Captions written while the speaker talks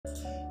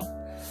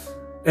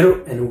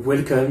Hello and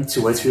welcome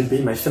to what will be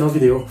my final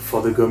video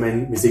for the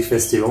Gomem Music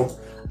Festival.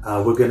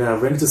 We're gonna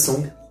rank the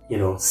song,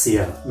 see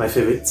my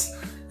favorites,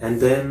 and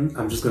then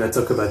I'm just gonna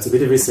talk about a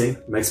bit everything,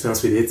 my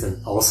experience with it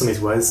and how awesome it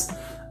was.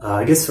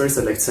 I guess first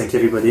I'd like to thank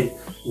everybody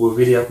who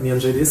really helped me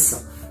enjoy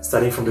this.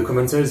 Starting from the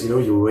commenters,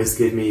 you always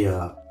gave me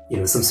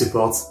some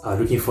support,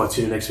 looking forward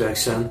to the next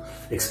reaction,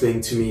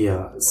 explaining to me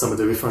some of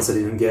the reference I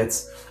didn't get,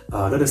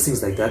 a lot of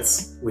things like that,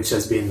 which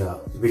has been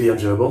really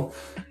enjoyable.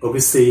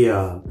 Obviously,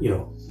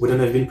 wouldn't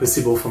have been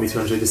possible for me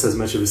to enjoy this as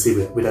much,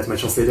 obviously, without my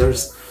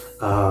translators.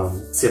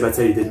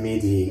 Siabata did me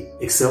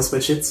the Excel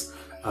spreadsheet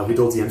with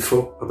all the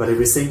info about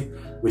everything,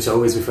 which I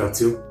always refer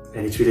to,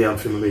 and it really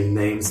helped remembering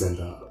names and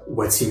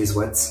what team is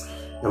what.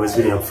 That was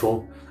really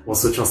helpful.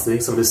 Also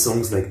translating some of the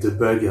songs, like the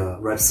Bug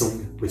rap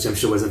song, which I'm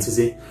sure wasn't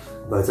easy,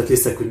 but at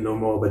least I could know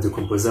more about the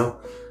composer.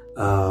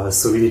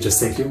 So really just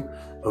thank you.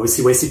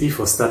 Obviously YCP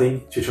for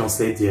starting to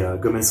translate the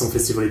Gomem Song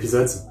Festival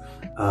episodes.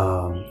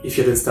 If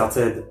you hadn't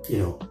started,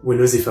 who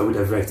knows if I would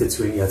have reacted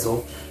to any at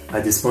all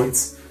at this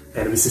point.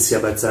 And obviously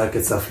Siabata,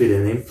 Katsafrid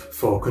and Imp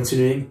for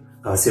continuing.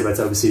 Siabata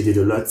obviously did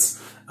a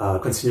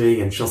lot,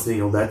 continuing and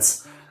translating all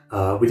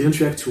that. We didn't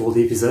react to all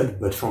the episodes,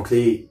 but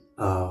frankly,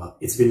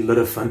 it's been a lot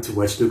of fun to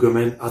watch the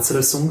Gomem outside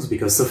of songs,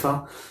 because so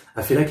far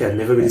I feel like I'd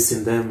never really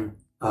seen them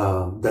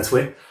that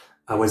way.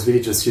 I was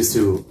really just used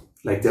to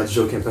like their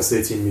joke and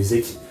personality in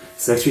music.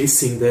 So actually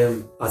seeing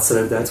them outside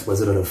of that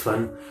was a lot of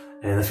fun,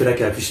 and I feel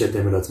like I appreciate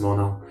them a lot more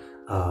now.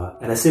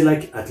 And I feel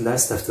like at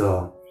last,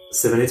 after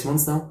 7-8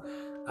 months now,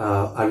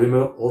 I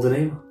remember all the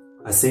name,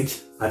 I think,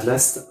 at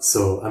last,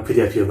 so I'm pretty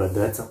happy about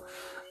that.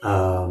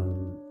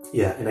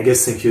 Yeah, and I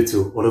guess thank you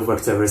to all of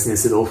WAKTAVERSE and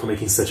Seattle for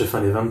making such a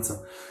fun event.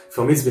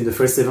 For me, it's been the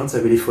first event I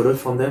really followed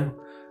from them.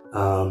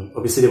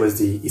 Obviously there was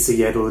the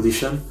Isegai Idol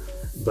audition,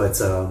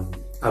 but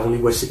I've only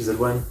watched episode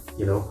 1,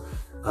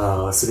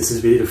 so this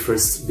is really the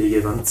first big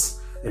event.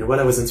 And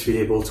while I wasn't really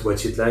able to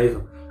watch it live,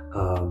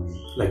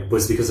 like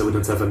both because I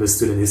wouldn't have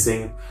understood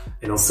anything,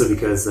 and also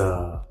because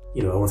I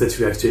wanted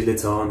to react to it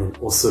later on, and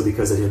also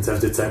because I didn't have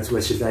the time to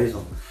watch it live.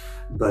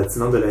 But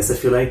nonetheless, I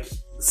feel like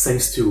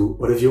thanks to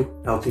all of you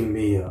helping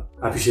me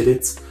appreciate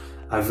it,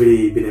 I've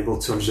really been able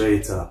to enjoy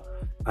it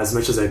as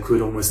much as I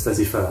could, almost as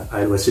if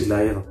I had watched it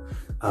live.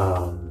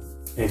 And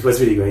it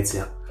was really great,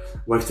 yeah.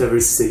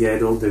 WAKTAVERSE, Isegai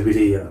Idol, they're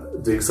really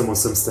doing some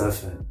awesome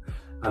stuff, and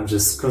I'm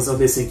just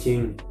constantly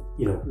thinking,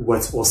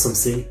 what awesome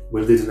thing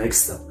we'll do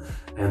next.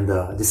 And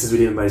this is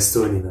really a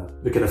milestone in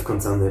the kind of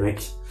content they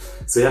make.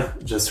 So yeah,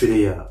 just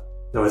really, that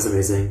was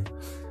amazing.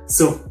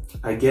 So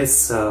I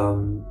guess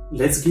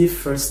let's give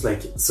first,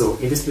 so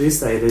in this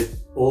playlist I added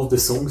all the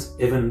songs,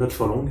 even not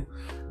for long,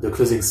 the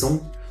closing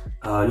song.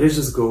 Let's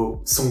just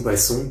go song by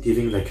song,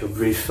 giving like a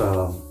brief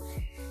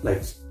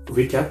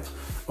recap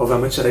of how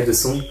much I like the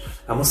song.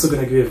 I'm also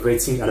gonna give a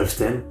rating out of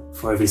 10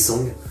 for every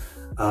song.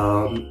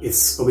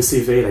 It's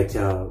obviously very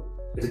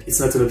it's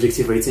not an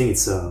objective rating,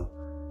 it's on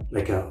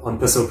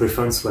personal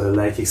preference, what I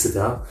like,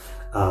 etc.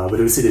 But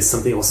obviously there's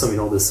something awesome in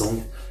all the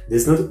song.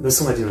 There's no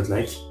song I did not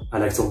like. I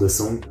liked all the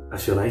song, I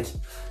feel like.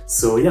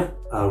 So yeah,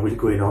 we'll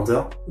go in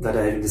order that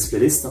I have in this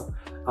playlist.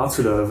 How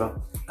to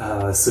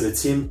Love, so the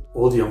team,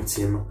 all the young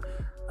team.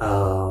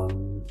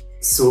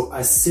 So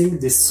I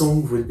think this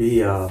song will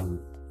be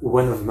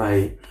one of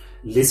my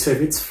least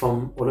favorites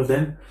from all of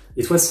them.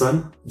 It was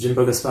fun,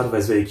 Jinbogo's part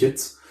was very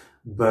cute,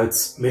 but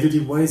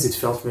melody-wise it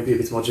felt maybe a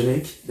bit more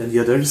generic than the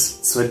others,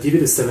 so I'd give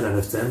it a 7 out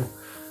of 10.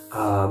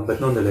 But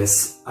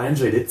nonetheless, I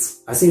enjoyed it.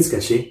 I think it's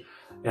catchy,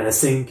 and I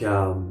think,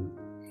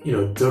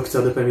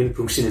 Dr. Dopamine,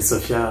 Punkshin, and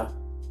Sophia,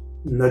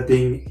 not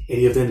being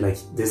any of them,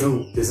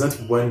 there's not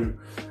one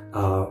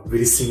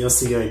really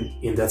singer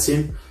in that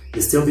team.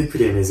 They still did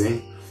pretty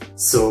amazing,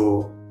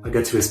 so I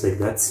got to respect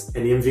that.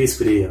 And the MV is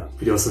pretty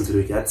awesome to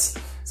look at,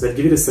 so I'd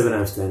give it a 7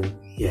 out of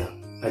 10. Yeah,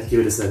 I'd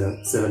give it a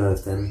 7 out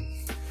of 10.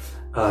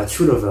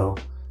 True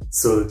Lover.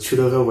 So True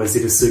Lover was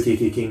Irusuke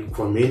kicking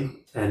Kwon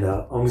and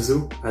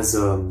Hongzu as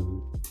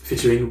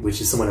featuring, which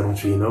is someone I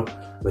don't really know,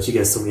 but you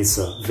guys told me it's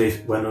a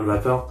very well-known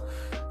rapper.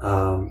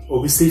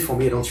 Obviously for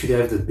me, I don't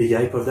really have the big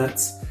hype of that.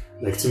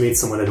 Like, to me, it's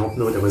someone I don't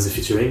know that was a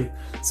featuring,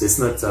 so it's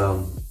not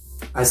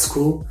as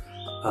cool.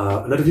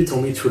 A lot of you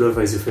told me True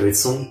Lover is your favorite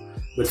song,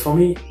 but for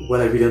me,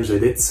 I really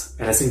enjoyed it,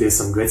 and I think there's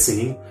some great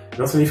singing,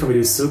 not only from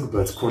Irusuke,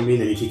 but Kwon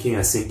and Kicking.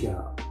 I think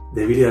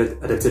they really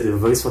adapted their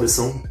voice for the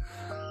song.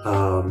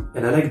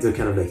 And I like the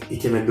kind of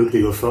Ikemen look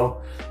they go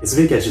for. It's a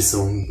very catchy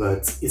song,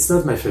 but it's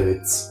not my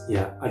favorite.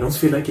 Yeah, I don't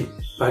feel like it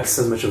packs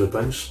as much of a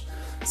punch,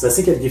 so I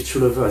think I'd give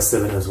True Lover a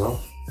 7 as well.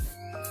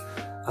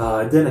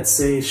 Then I'd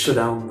say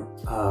Showdown,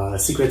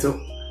 Secreto,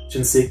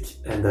 Junsik,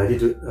 and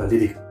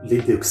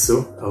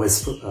Lidixo. I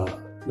always have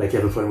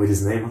a problem with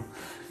his name.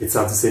 It's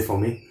hard to say for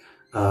me.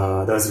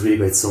 That was a really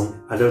great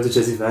song. I love the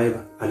jazzy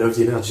vibe, I love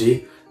the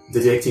energy,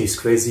 the directing is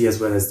crazy, as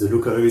well as the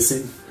look of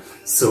everything.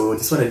 So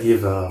this one I'd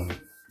give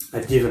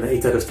an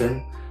 8 out of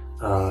 10.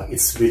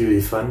 It's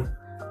really fun.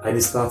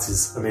 Aine's part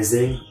is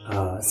amazing.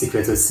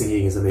 Secreto's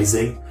singing is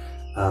amazing.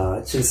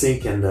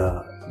 Junsik and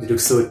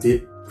Liduxo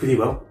did pretty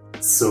well,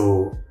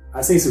 so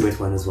I think it's a great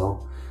one as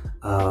well.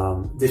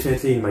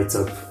 Definitely in my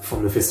top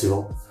from the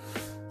festival.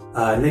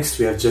 Next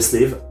we have Just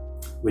Live,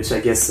 which I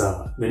guess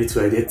no need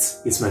to edit,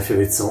 it's my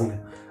favorite song.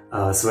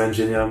 So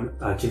Engineer,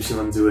 Kim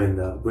Shin-won-do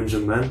and Boon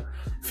Jung-man,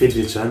 feat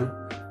Vision.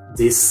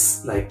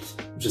 This like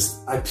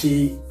just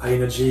happy, high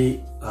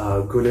energy,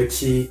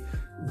 go-lucky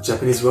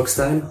Japanese rock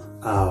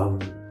style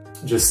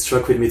just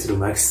struck with me to the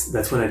max.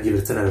 That one I'd give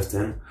it a 10 out of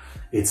 10.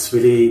 It's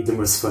really the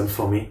most fun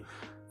for me.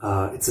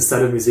 It's a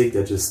style of music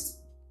that just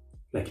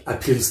like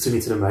appeals to me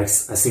to the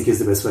max. I think is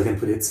the best way I can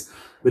put it.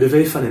 With a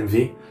very fun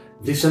MV.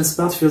 Vishan's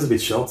part feels a bit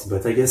short,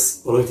 but I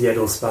guess all of the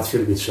idols' part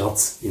feel a bit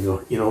short, you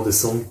know, in all the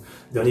song.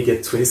 They only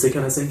get 20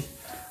 seconds, I think.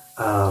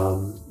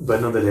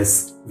 But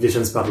nonetheless,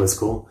 Vishan's part was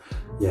cool.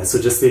 Yeah, so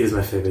Just Live is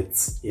my favorite.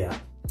 Yeah,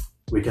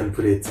 we can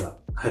put it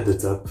at the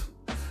top.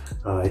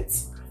 Alright.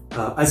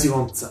 As You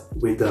Want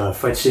with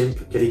Fight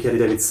Chimp, Kelly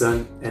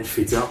Davidson, and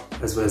Fritter,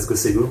 as well as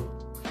Gosegu.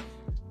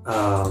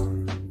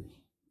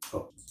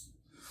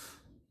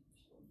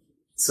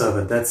 So,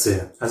 but that's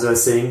it. As I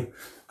was saying,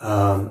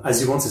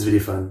 As You Want is really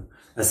fun.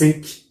 I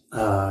think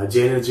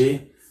the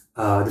energy,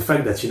 the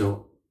fact that, you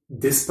know,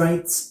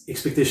 despite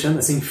expectation,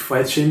 I think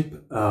Fight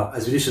Chimp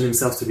has really shown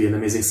himself to be an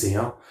amazing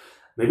singer.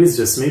 Maybe it's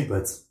just me,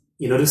 but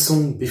in other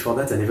song before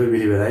that, I never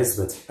really realized,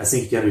 but I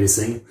think he can really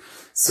sing.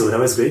 So that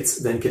was great.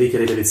 Then Kelly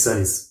Davidson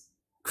is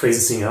crazy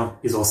singer,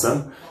 he's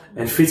awesome.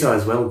 And Fritter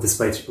as well,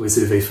 despite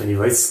obviously a very funny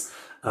voice.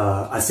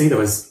 I think there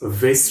was a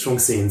very strong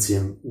singing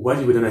team. While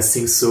you wouldn't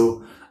sing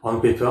so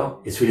on paper,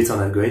 it really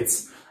turned out great.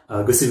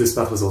 Gossip's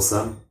part was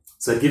awesome.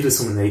 So I'd give the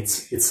song an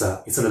 8. It's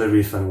another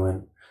really fun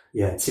one.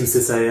 Yeah, Team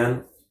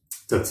Cesarean,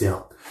 top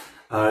tier.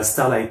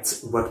 Starlight,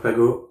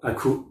 Wakpago,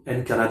 Aku,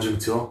 and Kana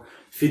Juncture,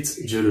 feat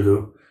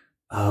Jolulu.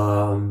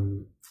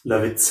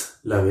 Love it,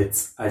 love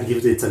it. I'd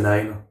give it a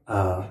 9.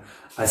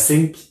 I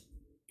think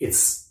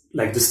it's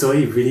like the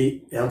story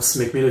really helps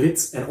make me love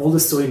it, and all the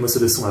story, most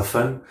of the songs are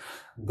fun,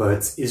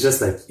 but it's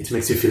just like, it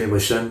makes you feel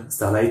emotion,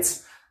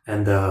 Starlight,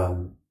 and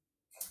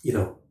you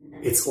know,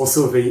 it's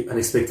also very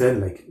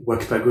unexpected, like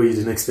Wakpago, you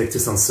didn't expect to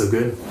sound so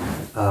good,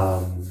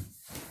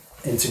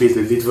 and to be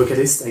the lead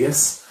vocalist, I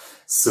guess.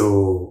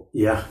 So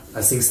yeah,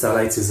 I think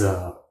Starlight is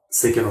a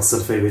second or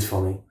third favorite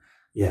for me.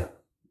 Yeah,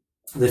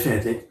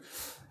 definitely.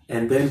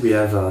 And then we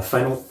have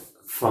Final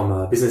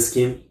from Business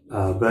Scheme,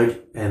 Bug,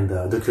 and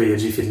Dr.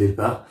 Yaji feat Lil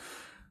Pa.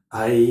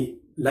 I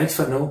liked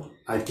Final.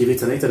 I'd give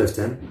it an 8 out of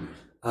 10.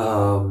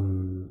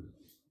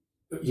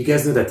 You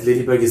guys know that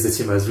Ladybug is the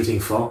team I was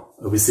rooting for.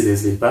 Obviously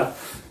there's Lil Pa.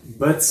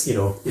 But, you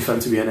know, if I'm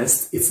to be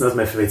honest, it's not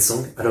my favorite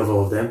song out of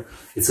all of them.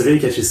 It's a very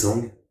catchy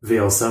song, very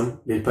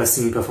awesome. Lil Pa's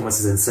singing performance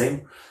is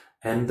insane.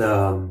 And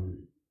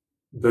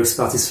Bug's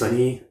part is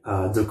funny.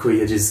 Dr.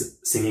 Yaji's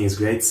singing is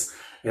great.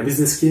 And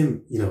Business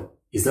Scheme, you know,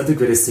 he's not the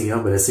greatest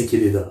singer, but I think he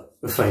did a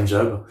fine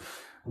job.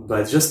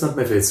 But just not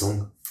my favorite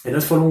song. And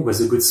Not For Long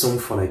was a good song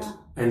for like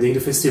ending the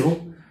festival,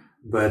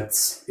 but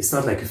it's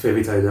not like a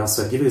favorite either,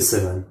 so I'd give it a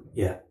 7.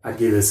 Yeah, I'd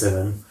give it a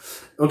 7.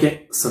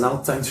 Okay, so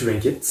now time to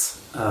rank it.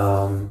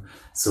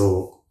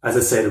 So as I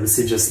said,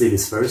 obviously Just Live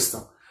is first.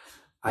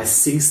 I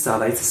think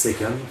Starlight is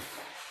second.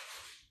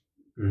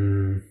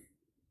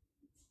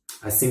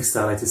 I think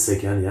Starlight is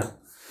second, yeah.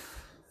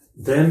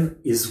 Then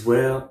is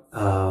where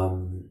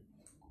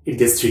it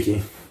gets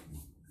tricky.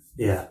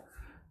 Yeah.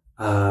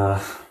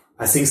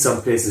 I think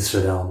some places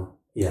Showdown.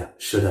 Yeah,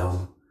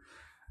 Showdown.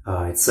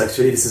 Alright, so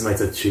actually this is my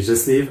top 3.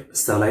 Just Live,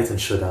 Starlight,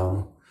 and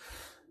Showdown.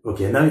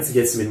 Okay, now it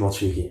gets a bit more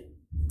tricky.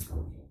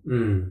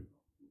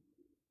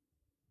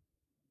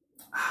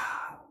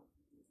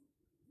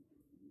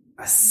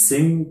 I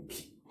think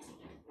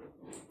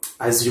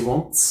As You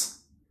Want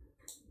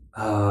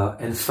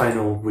and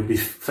Final would be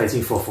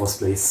fighting for 4th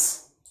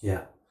place.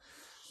 Yeah.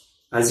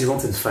 As You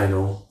Want and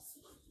Final.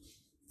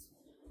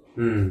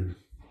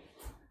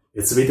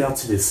 It's a bit hard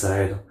to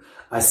decide.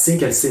 I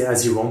think I'll say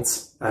As You Want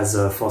as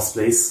a 4th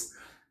place,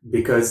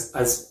 because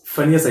as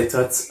funny as I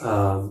thought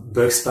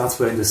Bug's parts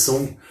were in the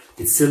song,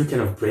 it still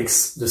kind of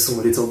breaks the song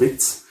a little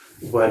bit,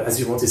 while As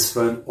You Want is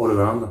fun all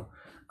around.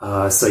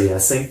 So yeah, I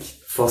think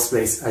 4th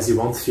place As You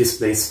Want, 5th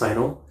place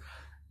Final,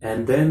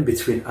 and then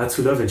between Hard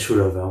to Love and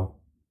True Lover.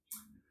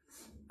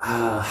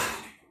 I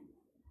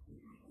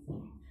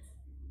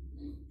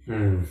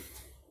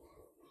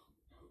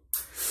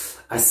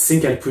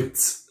think I'll put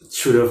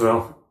True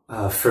Lover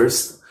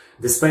first.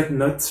 Despite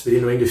not really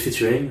knowing the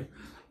featuring,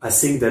 I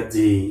think that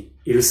the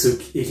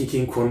Ilusuk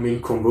Ikikin Kwonmin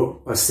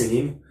combo of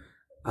singing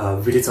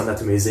really turned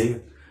out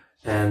amazing.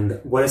 And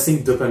while I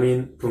think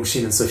Dopamine,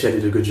 Pungshin, and Sophia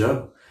did a good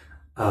job,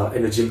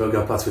 and the Jim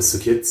Burger part was so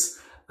cute,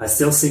 I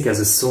still think as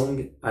a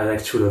song, I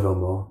like True Lover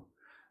more.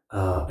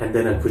 And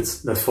then I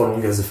put Not For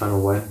Long as the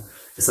final one.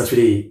 It's not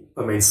really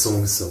a main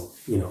song, so,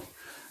 you know.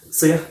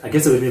 So yeah, I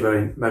guess that would be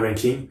my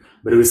ranking,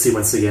 but obviously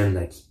once again,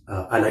 like,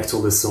 I liked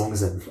all the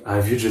songs and I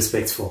have huge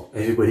respect for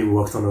everybody who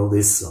worked on all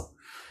this, so,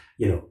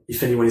 you know,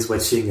 if anyone is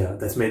watching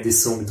that made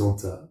this song, don't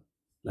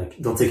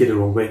take it the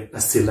wrong way, I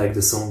still like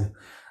the song,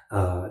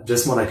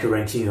 just more like a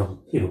ranking of,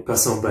 you know,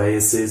 personal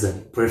biases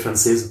and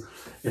preferences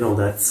and all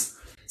that.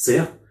 So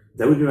yeah,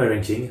 that would be my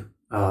ranking.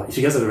 If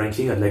you guys have a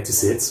ranking, I'd like to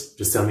see it.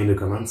 Just tell me in the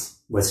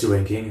comments, what's your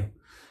ranking?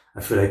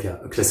 I feel like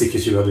a classic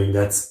YouTuber doing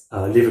that.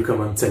 Leave a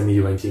comment, tell me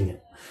your ranking.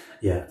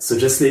 Yeah, so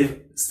just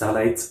leave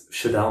Starlight,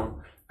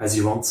 Showdown, As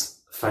You Want,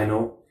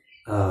 Final,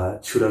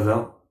 True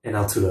Lover, and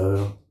How to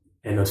Love,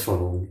 and Not For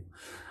Long.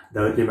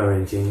 That would be my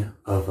ranking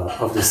of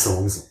the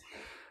songs.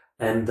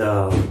 And,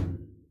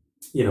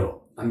 you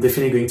know, I'm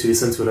definitely going to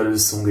listen to a lot of the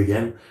song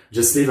again.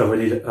 Just Leave, I've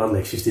already heard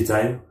like 50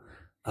 times.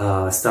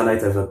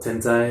 Starlight, I've heard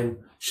 10 times.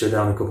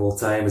 Showdown a couple of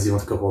times. As You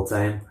Want a couple of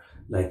times.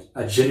 Like,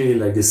 I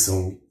genuinely like this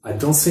song. I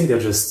don't think they're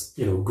just,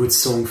 you know, good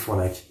song for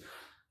like,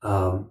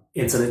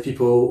 internet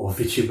people or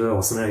VTuber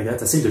or something like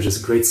that. I think they're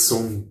just great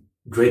song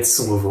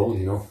overall,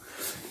 you know.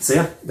 So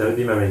yeah, that would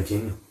be my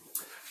ranking.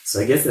 So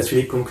I guess that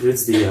really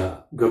concludes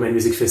the Gomem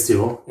Music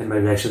Festival and my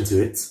reaction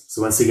to it.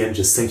 So once again,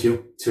 just thank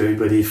you to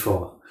everybody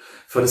for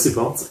the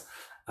support.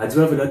 I do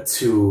have a lot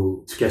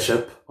to catch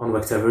up on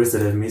WAKTAVERSE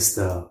that I've missed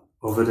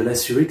over the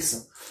last few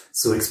weeks.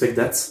 So expect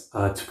that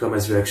to come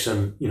as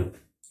reaction, you know,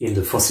 in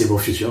the foreseeable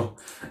future,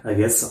 I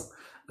guess.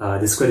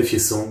 There's quite a few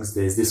songs.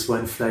 There's this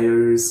one,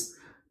 Flyers.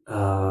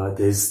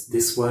 There's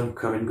this one,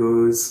 Come and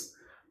Goes.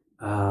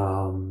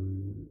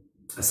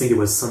 I think there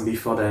was some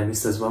before that I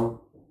missed as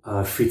well.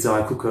 Fritter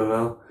Aku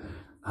cover.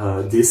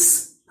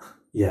 This.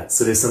 Yeah,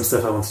 so there's some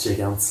stuff I want to check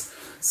out.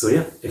 So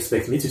yeah,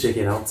 expect me to check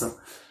it out.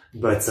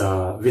 But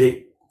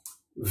really,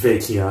 very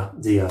clear,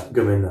 the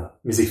Gomem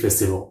Music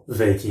Festival.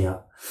 Very clear.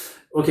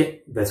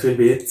 Okay, that will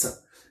be it.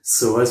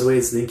 So as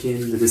always, link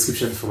in the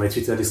description for my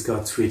Twitter,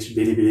 Discord, Twitch,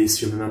 Bilibili,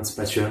 Streamlabs,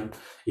 Patreon.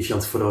 If you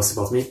want to follow or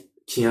support me,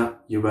 Kia,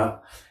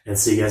 Yuba, and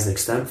see you guys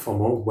next time for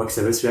more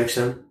WAKTAVERSE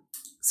reaction.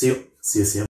 See you soon.